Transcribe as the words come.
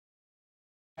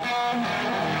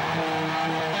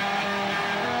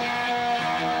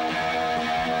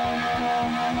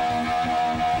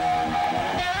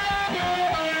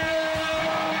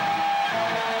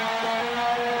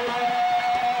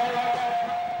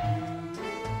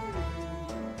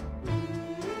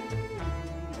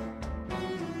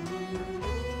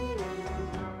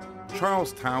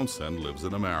Charles Townsend lives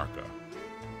in America.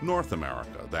 North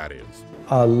America, that is.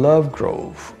 I love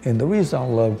Grove, and the reason I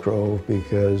love Grove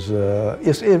because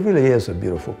it really is a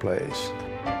beautiful place.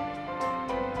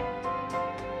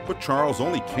 But Charles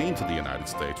only came to the United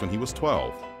States when he was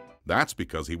 12. That's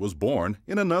because he was born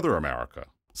in another America,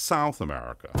 South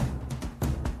America.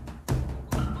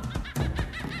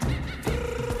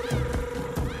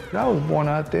 I was born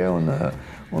out there on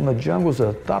the jungles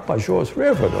of Tapajós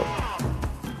River, though.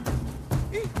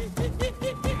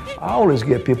 I always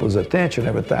get people's attention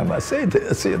every time I say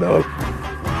this, you know.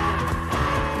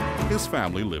 His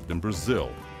family lived in Brazil,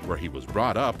 where he was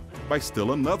brought up by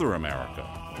still another America.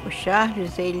 O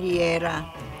Charles, ele era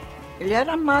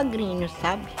magrinho,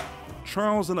 sabe?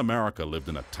 Charles in America lived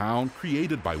in a town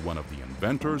created by one of the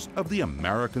inventors of the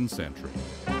American century.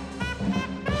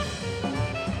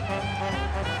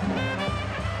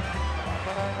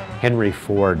 Henry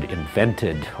Ford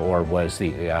invented, or was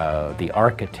the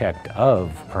architect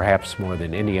of, perhaps more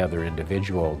than any other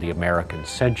individual, the American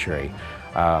century,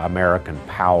 American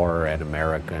power and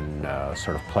American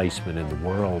sort of placement in the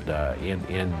world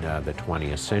in the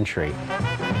 20th century.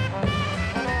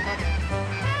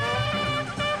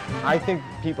 I think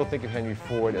people think of Henry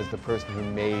Ford as the person who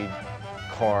made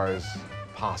cars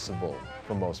possible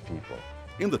for most people.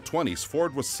 In the 20s,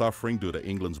 Ford was suffering due to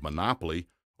England's monopoly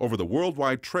over the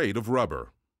worldwide trade of rubber.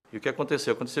 E o que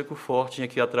aconteceu? Aconteceu que o Ford tinha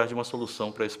que ir atrás de uma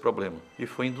solução para esse problema e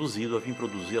foi induzido a vir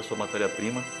produzir a sua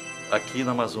matéria-prima aqui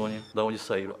na Amazônia, da onde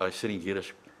saíram as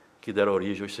seringueiras que deram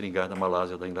origem aos seringais da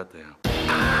Malásia e da Inglaterra.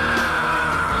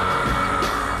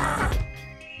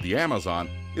 The Amazon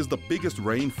is the biggest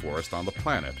rainforest on the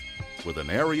planet, with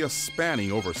an area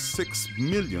spanning over 6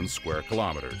 million square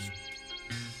kilometers.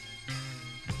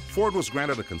 Ford was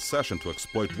granted a concession to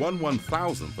exploit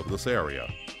 1/1000th of this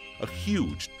area, a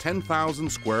huge 10,000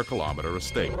 square kilometer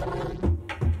estate.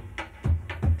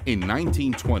 In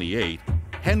 1928,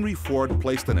 Henry Ford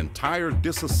placed an entire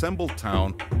disassembled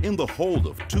town in the hold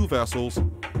of 2 vessels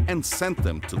and sent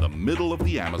them to the middle of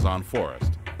the Amazon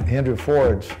forest. Henry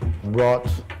Ford brought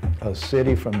a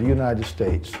city from the United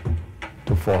States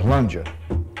to Fordlândia,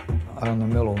 out in the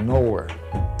middle of nowhere.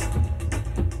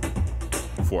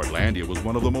 Fordlândia was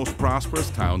one of the most prosperous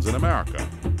towns in America.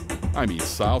 I mean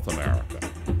South America.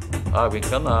 Água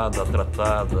encanada,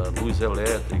 tratada, luz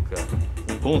elétrica,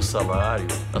 um bom salário,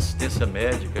 assistência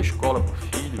médica, escola para o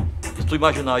filho. Se tu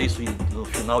imaginar isso no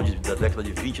final da década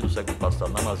de 20 do século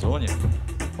passado na Amazônia,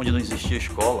 onde não existia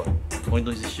escola, onde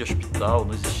não existia hospital,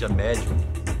 não existia médico.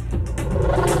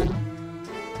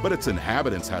 But its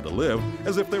inhabitants had to live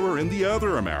as if they were in the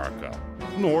other America,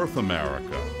 North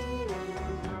America.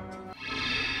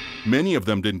 Many of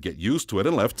them didn't get used to it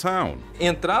and left town.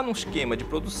 Entrar num esquema de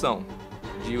produção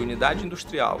de unidade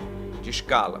industrial de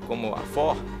escala como a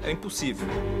Ford é impossível.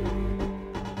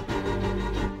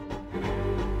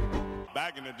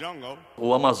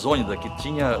 O Amazônida, que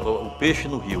tinha o peixe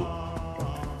no rio,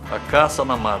 a caça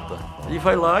na mata, ele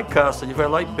vai lá e caça, ele vai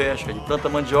lá e pesca, ele planta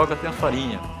mandioca, tem a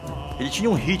farinha. Ele tinha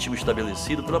um ritmo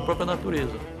estabelecido pela própria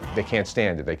natureza. They can't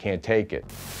stand it, they can't take it.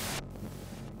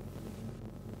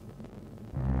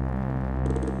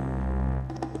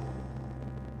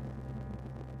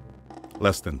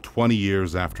 Less than 20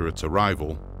 years after its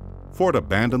arrival, Ford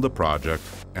abandoned the project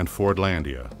and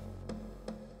Fordlândia.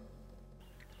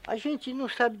 A gente não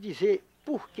sabe dizer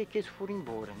por que eles foram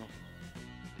embora, né?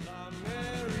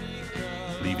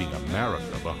 Leaving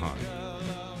America behind.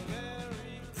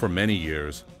 For many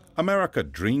years, America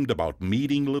dreamed about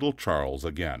meeting little Charles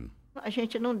again. A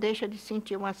gente não deixa de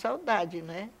sentir uma saudade,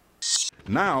 né?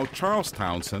 Now, Charles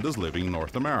Townsend is living in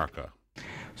North America.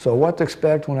 So what to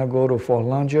expect when I go to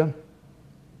Fordlândia?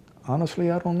 Honestly,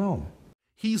 I don't know.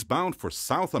 He's bound for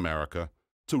South America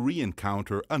to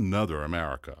re-encounter another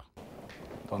America.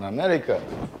 Dona América.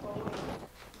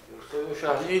 Eu sou o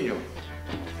Charlinho.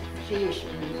 Sim,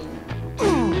 Charlinho.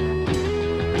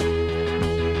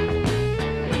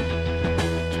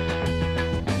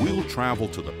 We'll travel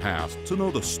to the past to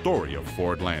know the story of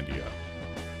Fordlândia.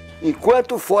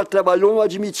 Enquanto Ford trabalhou, não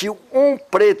admitiu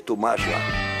preto mais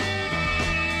lá.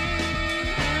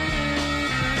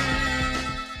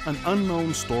 An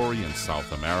unknown story in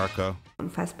South America.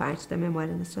 Faz parte da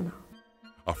memória nacional.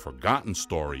 A forgotten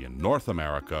story in North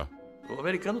America. O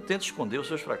americano tenta esconder os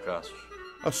seus fracassos.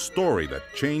 A story that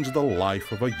changed the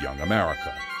life of a young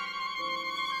America.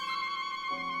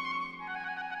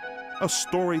 a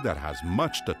story that has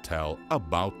much to tell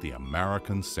about the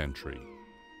American century.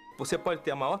 Você pode ter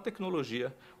a maior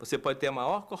tecnologia, você pode ter a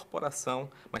maior corporação,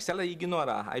 mas se ela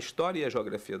ignorar a história e a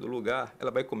geografia do lugar, ela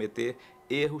vai cometer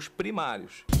erros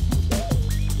primários.